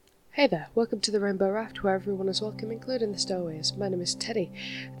Hey there, welcome to the Rainbow Raft, where everyone is welcome, including the stowaways. My name is Teddy,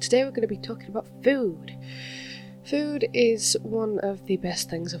 and today we're going to be talking about food. Food is one of the best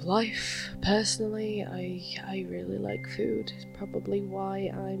things of life. Personally, I really like food. It's probably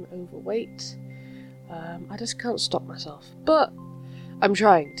why I'm overweight. I just can't stop myself, but I'm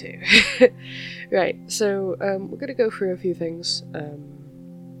trying to. Right, so we're going to go through a few things,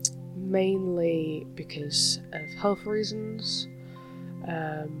 mainly because of health reasons.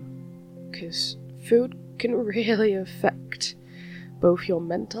 Because food can really affect both your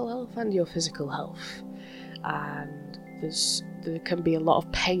mental health and your physical health, and there can be a lot of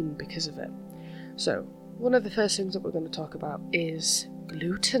pain because of it. So, one of the first things that we're going to talk about is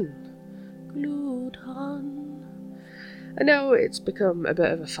gluten. I know it's become a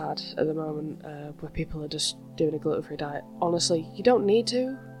bit of a fad at the moment, where people are just doing a gluten-free diet. Honestly, you don't need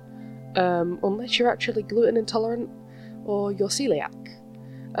to, unless you're actually gluten intolerant or you're celiac.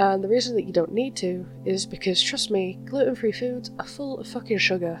 And the reason that you don't need to is because, trust me, gluten-free foods are full of fucking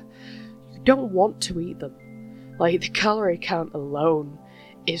sugar. You don't want to eat them. Like, the calorie count alone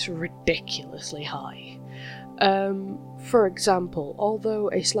is ridiculously high. For example,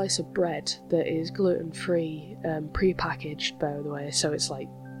 although a slice of bread that is gluten-free, pre-packaged, by the way, so it's like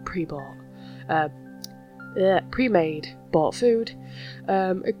pre-made, bought food,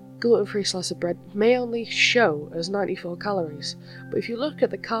 a gluten-free slice of bread may only show as 94 calories, but if you look at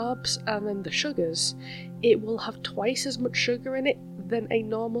the carbs and then the sugars, it will have twice as much sugar in it than a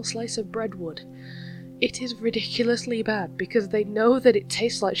normal slice of bread would. It is ridiculously bad because they know that it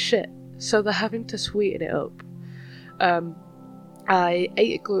tastes like shit, so they're having to sweeten it up. I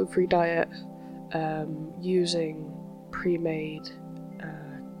ate a gluten-free diet using pre-made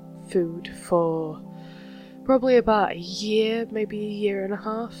food for probably about a year, maybe a year and a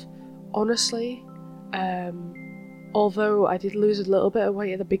half. Honestly, although I did lose a little bit of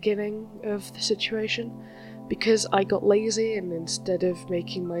weight at the beginning of the situation, because I got lazy and instead of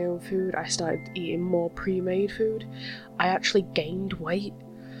making my own food, I started eating more pre-made food, I actually gained weight.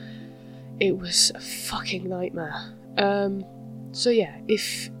 It was a fucking nightmare. So yeah,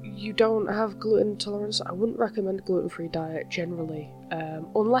 if you don't have gluten intolerance, I wouldn't recommend a gluten-free diet generally,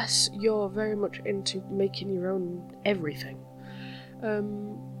 unless you're very much into making your own everything.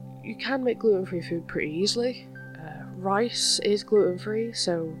 You can make gluten-free food pretty easily. Rice is gluten-free,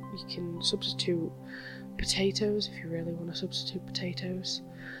 so you can substitute potatoes if you really want to substitute potatoes.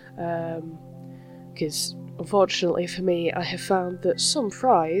 Because unfortunately for me, I have found that some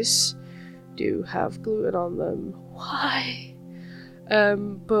fries do have gluten on them. Why?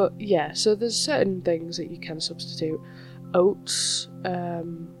 But yeah, so there's certain things that you can substitute. Oats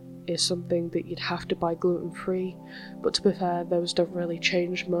is something that you'd have to buy gluten-free, but to be fair, those don't really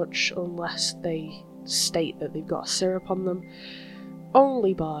change much unless they state that they've got a syrup on them.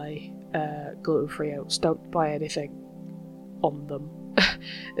 Only buy gluten-free oats, don't buy anything on them.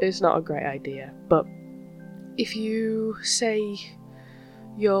 It's not a great idea, but if you say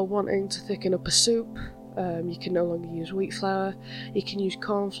you're wanting to thicken up a soup, you can no longer use wheat flour, you can use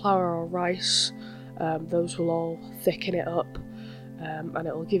corn flour or rice. Those will all thicken it up, and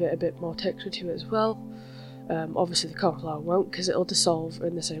it will give it a bit more texture to it as well. Obviously the corn flour won't, because it'll dissolve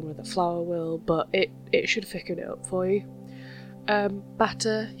in the same way that flour will, but it should thicken it up for you.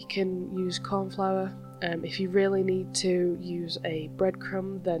 Batter, you can use corn flour. If you really need to use a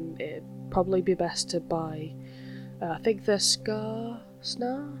breadcrumb, then it'd probably be best to buy, I think they're Snar?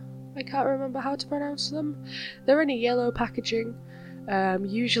 I can't remember how to pronounce them. They're in a yellow packaging.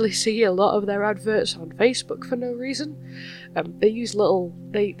 Usually see a lot of their adverts on Facebook for no reason. They use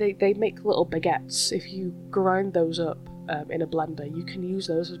they make little baguettes. If you grind those up in a blender, you can use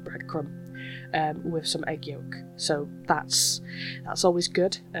those as breadcrumb with some egg yolk. So that's always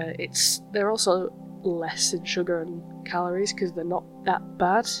good. They're also less in sugar and calories because they're not that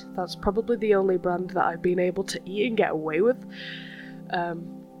bad. That's probably the only brand that I've been able to eat and get away with.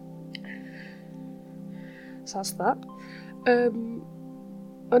 So that's that.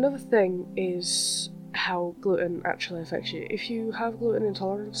 Another thing is how gluten actually affects you. If you have gluten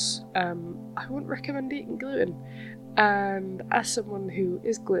intolerance, I wouldn't recommend eating gluten. And as someone who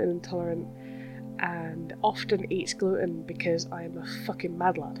is gluten intolerant and often eats gluten because I am a fucking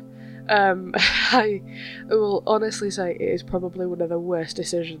mad lad, I will honestly say it is probably one of the worst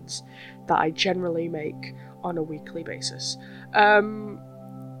decisions that I generally make on a weekly basis.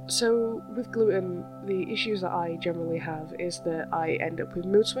 So with gluten, the issues that I generally have is that I end up with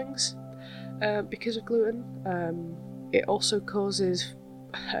mood swings because of gluten. It also causes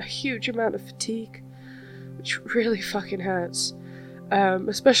a huge amount of fatigue, which really fucking hurts.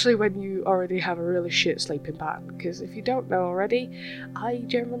 especially when you already have a really shit sleeping pattern, because if you don't know already, I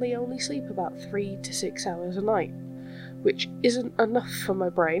generally only sleep about 3 to 6 hours a night, which isn't enough for my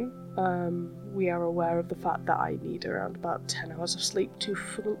brain. We are aware of the fact that I need around about 10 hours of sleep to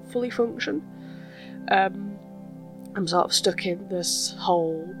fully function. I'm sort of stuck in this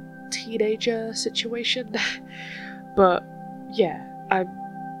whole teenager situation, but yeah,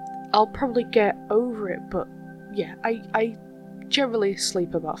 I'll probably get over it, but yeah, I generally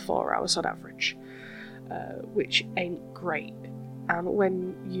sleep about 4 hours on average, which ain't great. And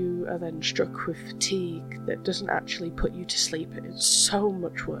when you are then struck with fatigue that doesn't actually put you to sleep, it's so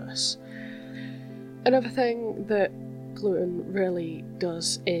much worse. Another thing that gluten really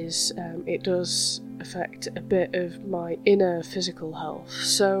does is it does affect a bit of my inner physical health.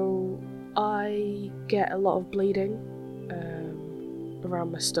 So I get a lot of bleeding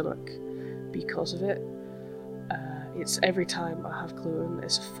around my stomach because of it. It's every time I have gluten,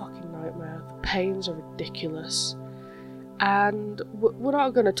 it's a fucking nightmare. The pains are ridiculous. And we're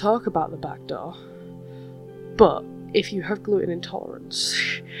not going to talk about the back door, but if you have gluten intolerance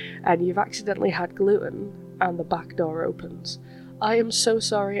and you've accidentally had gluten and the back door opens, I am so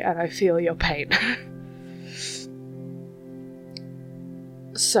sorry and I feel your pain.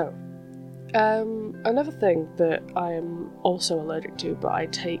 So, another thing that I am also allergic to, but I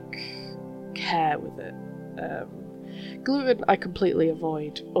take care with it. Gluten I completely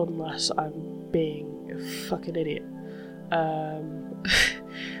avoid unless I'm being a fucking idiot.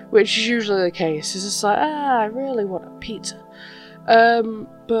 Which is usually the case. It's just like, I really want a pizza.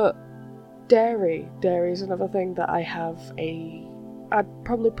 But dairy is another thing that I'd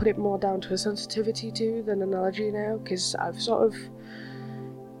probably put it more down to a sensitivity to than an allergy now, because I've sort of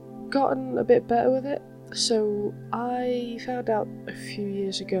gotten a bit better with it. So I found out a few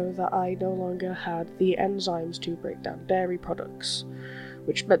years ago that I no longer had the enzymes to break down dairy products,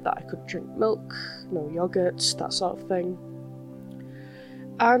 which meant that I couldn't drink milk, no yogurts, that sort of thing.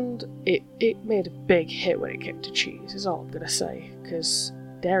 And it made a big hit when it came to cheese, is all I'm gonna say, because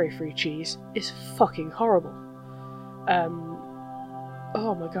dairy-free cheese is fucking horrible.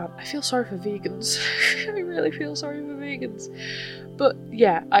 Oh my god, I feel sorry for vegans. I really feel sorry for vegans. But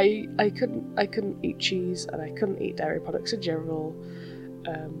yeah, I couldn't eat cheese and I couldn't eat dairy products in general.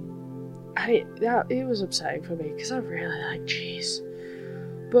 And it was upsetting for me because I really like cheese.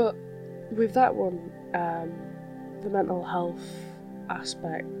 But with that one, the mental health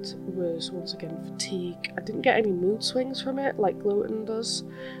aspect was once again fatigue. I didn't get any mood swings from it like gluten does.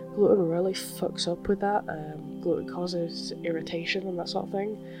 Gluten really fucks up with that. Gluten causes irritation and that sort of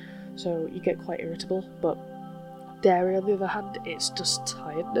thing, so you get quite irritable. But dairy, on the other hand, it's just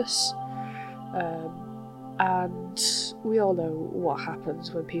tiredness. And we all know what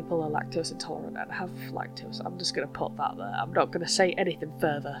happens when people are lactose intolerant and have lactose. I'm just going to put that there. I'm not going to say anything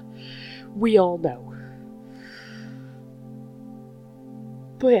further. We all know.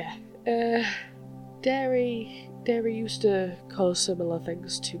 But yeah, dairy used to cause similar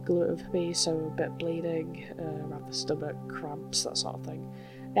things to gluten for me, so a bit of bleeding around the stomach, cramps, that sort of thing.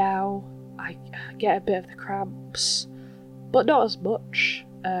 Now I get a bit of the cramps, but not as much.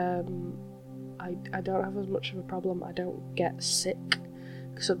 I don't have as much of a problem. I don't get sick.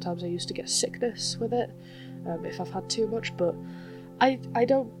 Sometimes I used to get sickness with it if I've had too much, but I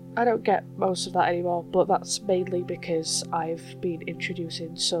don't get most of that anymore. But that's mainly because I've been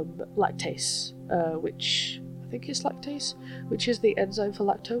introducing some lactase, which I think is lactase, which is the enzyme for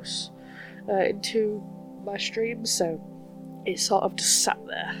lactose, into my stream. So it's sort of just sat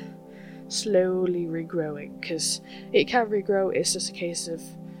there, slowly regrowing, because it can regrow. It's just a case of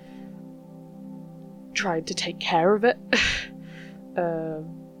trying to take care of it.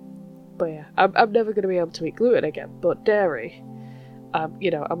 But yeah, I'm never going to be able to eat gluten again, but dairy, I'm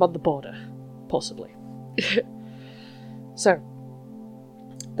on the border, possibly. So,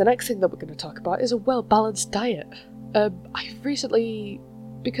 the next thing that we're going to talk about is a well-balanced diet. I've recently,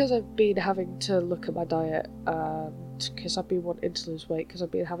 because I've been having to look at my diet, because I've been wanting to lose weight, because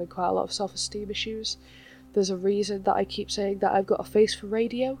I've been having quite a lot of self-esteem issues, there's a reason that I keep saying that I've got a face for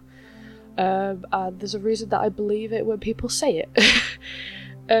radio. And there's a reason that I believe it when people say it.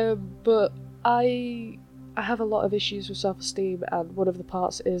 But I have a lot of issues with self-esteem, and one of the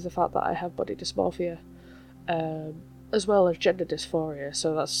parts is the fact that I have body dysmorphia, as well as gender dysphoria,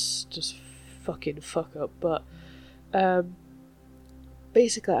 so that's just fucking fuck up. But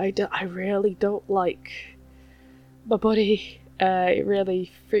basically I really don't like my body. It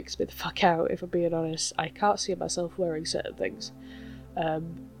really freaks me the fuck out, if I'm being honest. I can't see myself wearing certain things.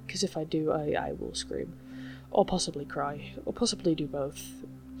 Because if I do, I will scream, or possibly cry, or possibly do both,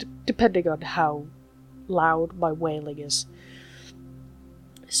 depending on how loud my wailing is.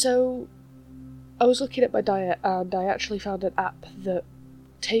 So I was looking at my diet, and I actually found an app that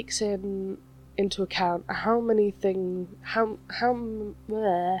takes into account how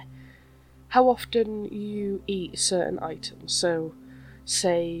often you eat certain items. So,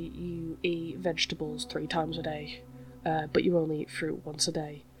 say you eat vegetables 3 times a day, but you only eat fruit once a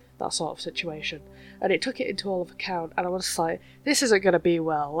day. That sort of situation. And it took it into all of account, and I was like, this isn't going to be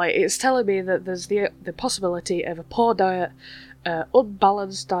well. Like, it's telling me that there's the possibility of a poor diet,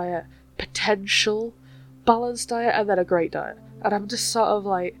 unbalanced diet, potential balanced diet, and then a great diet. And I'm just sort of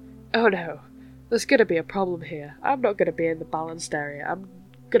like, oh no, there's going to be a problem here. I'm not going to be in the balanced area. I'm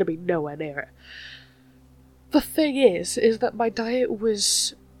going to be nowhere near it. The thing is that my diet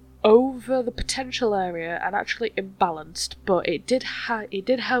was over the potential area and actually imbalanced, but it did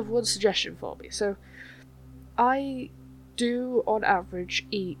have one suggestion for me. So I do on average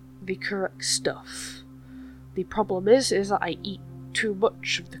eat the correct stuff. The problem is that I eat too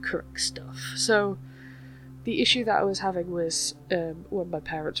much of the correct stuff. So the issue that I was having was when my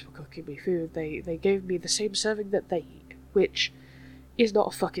parents were cooking me food, they gave me the same serving that they eat, which is not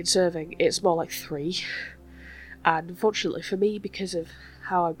a fucking serving, it's more like 3. And unfortunately for me, because of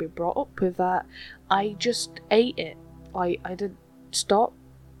how I've been brought up with that, I just ate it. I didn't stop.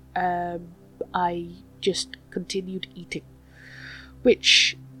 I just continued eating,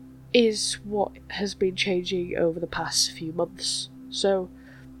 which is what has been changing over the past few months. So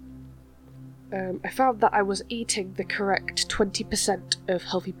I found that I was eating the correct 20% of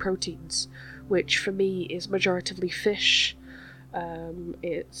healthy proteins, which for me is majoritively fish.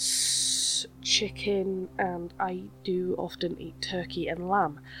 It's chicken, and I do often eat turkey and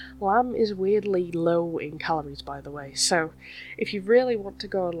lamb. Lamb is weirdly low in calories, by the way, so if you really want to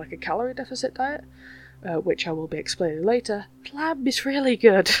go on like a calorie deficit diet, which I will be explaining later, lamb is really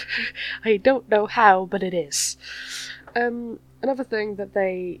good. I don't know how, but it is. Another thing that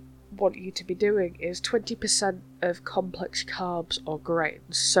they want you to be doing is 20% of complex carbs or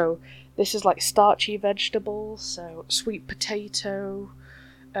grains. So this is like starchy vegetables, so sweet potato,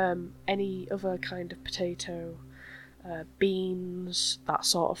 any other kind of potato, beans, that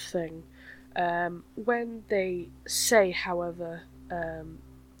sort of thing. When they say, however,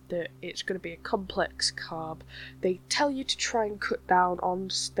 that it's going to be a complex carb, they tell you to try and cut down on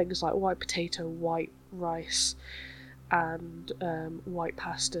things like white potato, white rice, and white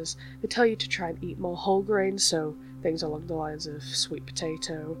pastas. They tell you to try and eat more whole grains, so things along the lines of sweet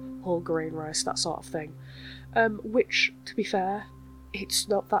potato, whole grain rice, that sort of thing. Which, to be fair, it's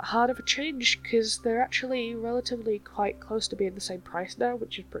not that hard of a change, because they're actually relatively quite close to being the same price now,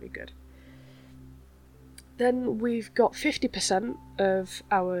 which is pretty good. Then we've got 50% of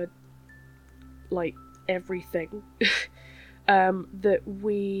our, like, everything that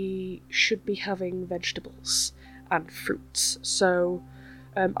we should be having vegetables and fruits. So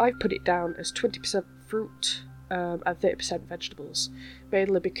I've put it down as 20% fruit and 30% vegetables,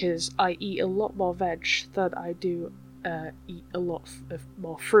 mainly because I eat a lot more veg than I do eat a lot of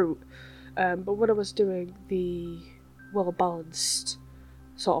more fruit. But when I was doing the well-balanced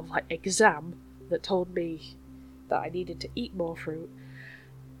sort of like exam that told me that I needed to eat more fruit,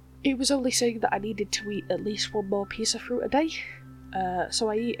 it was only saying that I needed to eat at least 1 more piece of fruit a day. So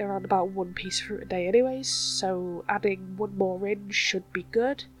I eat around about 1 piece of fruit a day anyways, so adding 1 more in should be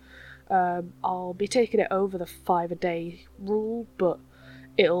good. I'll be taking it over the 5 a day rule, but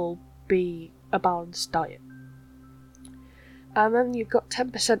it'll be a balanced diet. And then you've got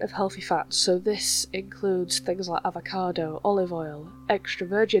 10% of healthy fats, so this includes things like avocado, olive oil, extra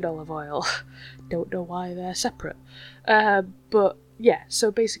virgin olive oil. Don't know why they're separate. But yeah,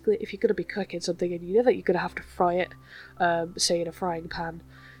 so basically if you're going to be cooking something and you know that you're going to have to fry it, say in a frying pan,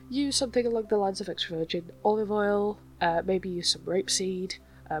 use something along the lines of extra virgin olive oil, maybe use some rapeseed.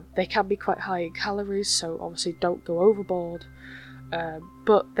 They can be quite high in calories, so obviously don't go overboard.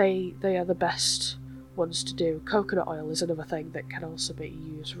 But they are the best ones to do. Coconut oil is another thing that can also be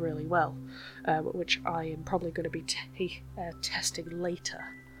used really well, which I am probably going to be testing later.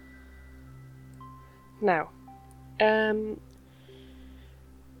 Now,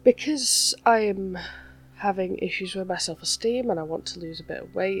 because I am having issues with my self-esteem and I want to lose a bit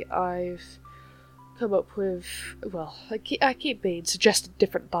of weight, I've come up with, well, I keep being suggested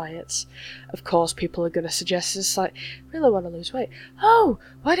different diets. Of course, people are going to suggest this, like, really want to lose weight. Oh,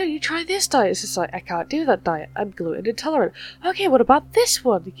 why don't you try this diet? It's just like, I can't do that diet. I'm gluten intolerant. Okay, what about this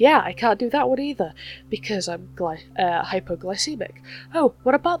one? Yeah, I can't do that one either, because I'm hypoglycemic. Oh,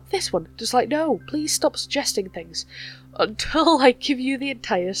 what about this one? Just like, no, please stop suggesting things until I give you the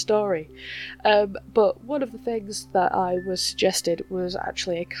entire story. But one of the things that I was suggested was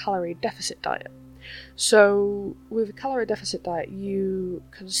actually a calorie deficit diet. So with a calorie deficit diet, you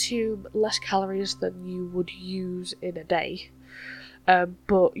consume less calories than you would use in a day,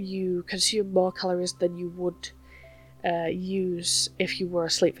 but you consume more calories than you would use if you were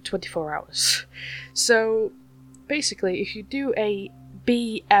asleep for 24 hours. So basically, if you do a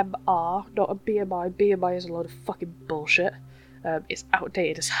BMR, not a BMI, BMI is a load of fucking bullshit. It's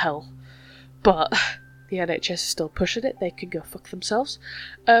outdated as hell. But the NHS is still pushing it, they can go fuck themselves.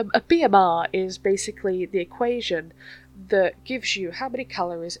 A BMR is basically the equation that gives you how many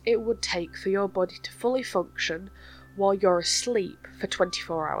calories it would take for your body to fully function while you're asleep for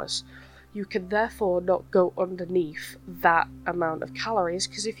 24 hours. You can therefore not go underneath that amount of calories,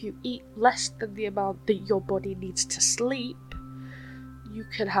 because if you eat less than the amount that your body needs to sleep, you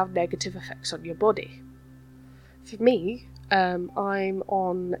can have negative effects on your body. For me, I'm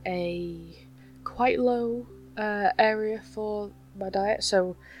on a quite low area for my diet,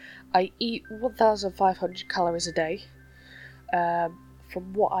 so I eat 1,500 calories a day.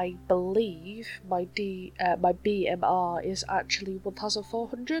 From what I believe, my BMR is actually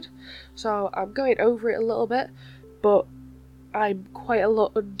 1,400, so I'm going over it a little bit, but I'm quite a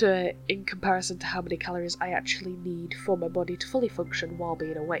lot under in comparison to how many calories I actually need for my body to fully function while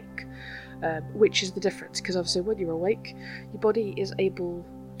being awake, which is the difference, because obviously when you're awake, your body is able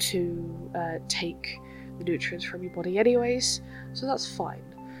to take the nutrients from your body anyways, so that's fine.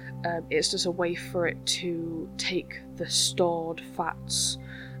 It's just a way for it to take the stored fats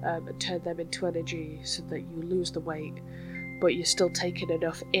and turn them into energy so that you lose the weight, but you're still taking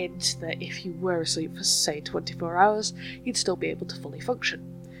enough in so that if you were asleep for, say, 24 hours, you'd still be able to fully function.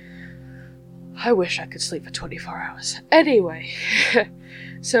 I wish I could sleep for 24 hours. Anyway,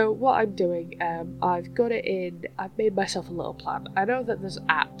 so what I'm doing, I've got it in, I've made myself a little plan. I know that there's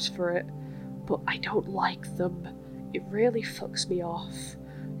apps for it, but I don't like them. It really fucks me off,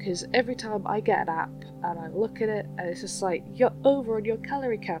 because every time I get an app and I look at it and it's just like, you're over on your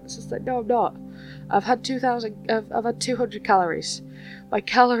calorie count. It's just like, no, I'm not. I've had 200 calories. My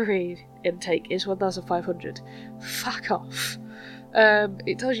calorie intake is 1,500. Fuck off.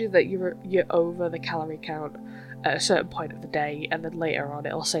 It tells you that you're over the calorie count at a certain point of the day, and then later on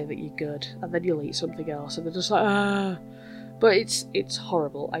it'll say that you're good, and then you'll eat something else, and they're just like, ah. But it's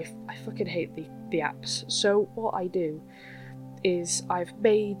horrible. I fucking hate the apps. So what I do is I've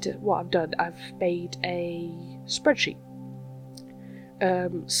made a spreadsheet.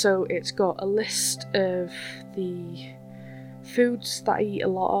 So it's got a list of the foods that I eat a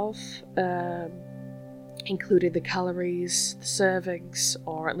lot of, including the calories, the servings,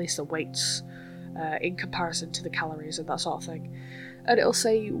 or at least the weights, in comparison to the calories and that sort of thing. And it'll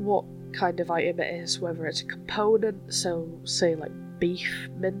say what kind of item it is, whether it's a component, so say like beef,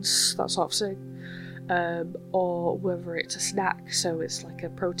 mince, that sort of thing, or whether it's a snack, so it's like a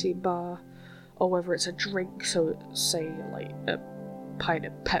protein bar, or whether it's a drink, so say like a pint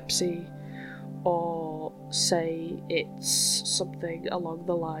of Pepsi, or say it's something along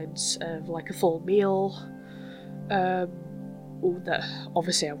the lines of like a full meal, that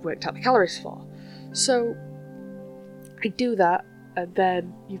obviously I've worked out the calories for. So I do that, and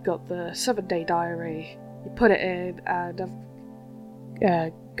then you've got the 7-day diary, you put it in, and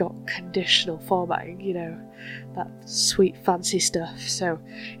I've got conditional formatting, you know, that sweet fancy stuff. So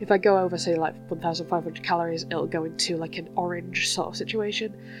if I go over, say, like 1,500 calories, it'll go into like an orange sort of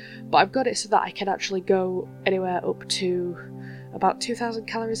situation. But I've got it so that I can actually go anywhere up to about 2,000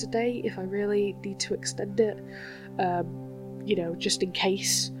 calories a day if I really need to extend it, you know, just in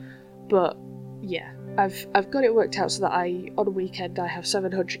case. But yeah, I've got it worked out so that on a weekend I have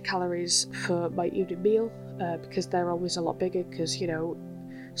 700 calories for my evening meal, because they're always a lot bigger, because, you know,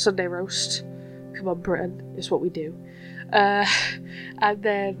 Sunday roast, come on Britain, is what we do. And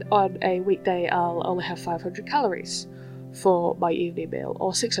then on a weekday I'll only have 500 calories for my evening meal,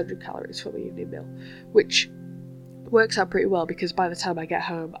 or 600 calories for my evening meal, which works out pretty well, because by the time I get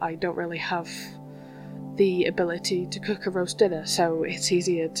home I don't really have the ability to cook a roast dinner, so it's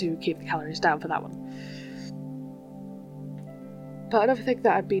easier to keep the calories down for that one. But another thing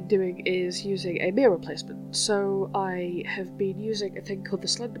that I've been doing is using a meal replacement. So I have been using a thing called the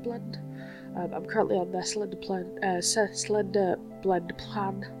Slender Blend. I'm currently on their Slender Blend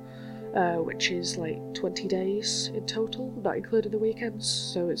plan, which is like 20 days in total, not including the weekends,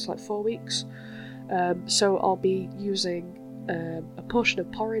 so it's like 4 weeks. So I'll be using a portion of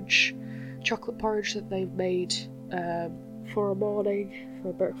porridge, chocolate porridge that they've made for a morning, for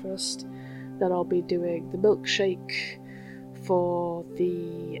a breakfast. Then I'll be doing the milkshake for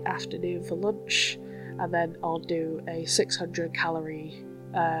the afternoon for lunch, and then I'll do a 600 calorie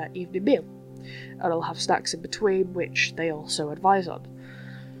evening meal, and I'll have snacks in between, which they also advise on.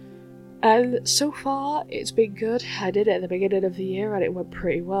 And so far, it's been good. I did it at the beginning of the year and it went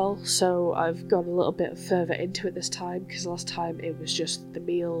pretty well, so I've gone a little bit further into it this time, because last time it was just the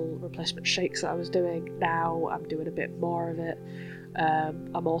meal replacement shakes that I was doing. Now I'm doing a bit more of it.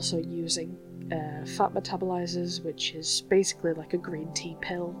 I'm also using fat metabolizers, which is basically like a green tea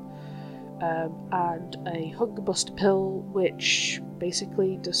pill, and a hunger buster pill, which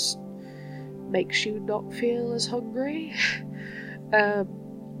basically just makes you not feel as hungry.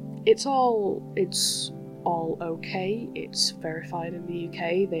 It's all okay. It's verified in the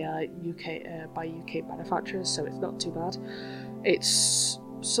UK. They are UK by UK manufacturers, so it's not too bad. It's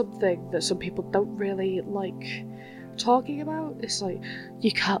something that some people don't really like talking about. It's like,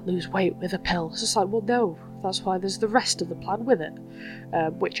 you can't lose weight with a pill. It's just like, well, no, that's why there's the rest of the plan with it.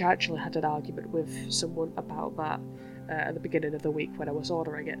 Which I actually had an argument with someone about that at the beginning of the week when I was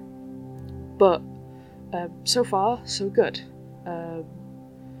ordering it. But so far, so good.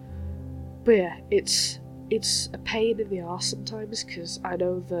 But yeah, it's a pain in the arse sometimes, because I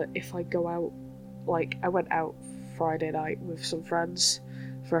know that if I go out, like I went out Friday night with some friends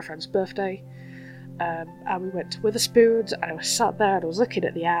for a friend's birthday, and we went to Witherspoons, and I was sat there and I was looking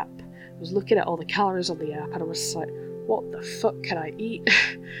at the app, I was looking at all the calories on the app, and I was just like, what the fuck can I eat?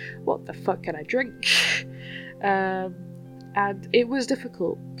 What the fuck can I drink? And it was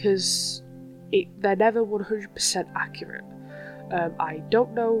difficult, because they're never 100% accurate. I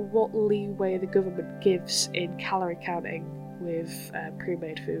don't know what leeway the government gives in calorie counting with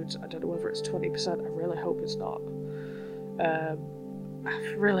pre-made foods. I don't know whether it's 20%. I really hope it's not. I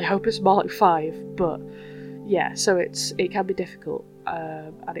really hope it's more like 5. But yeah, so it can be difficult,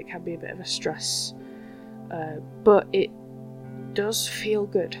 and it can be a bit of a stress. But it does feel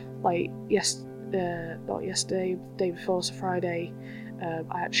good. Like not yesterday, the day before, so Friday,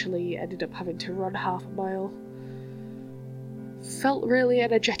 I actually ended up having to run half a mile. Felt really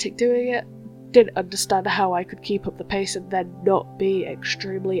energetic doing it. Didn't understand how I could keep up the pace and then not be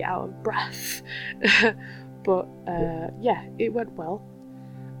extremely out of breath. But yeah, it went well,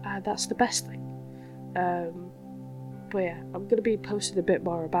 and that's the best thing. But yeah, I'm going to be posting a bit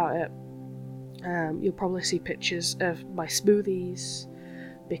more about it. You'll probably see pictures of my smoothies,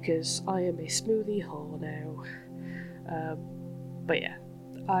 because I am a smoothie whore now. But yeah,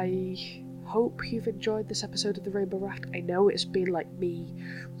 I hope you've enjoyed this episode of the Rainbow Raft. I know it's been like me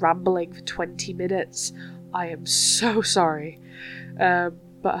rambling for 20 minutes. I am so sorry. But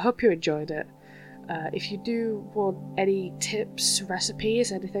I hope you enjoyed it. If you do want any tips,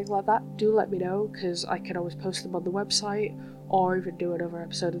 recipes, anything like that, do let me know, because I can always post them on the website, or even do another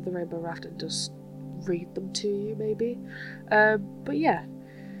episode of the Rainbow Raft and just read them to you, maybe. But yeah,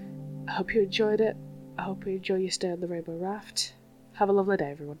 I hope you enjoyed it. I hope you enjoy your stay on the Rainbow Raft. Have a lovely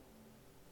day, everyone.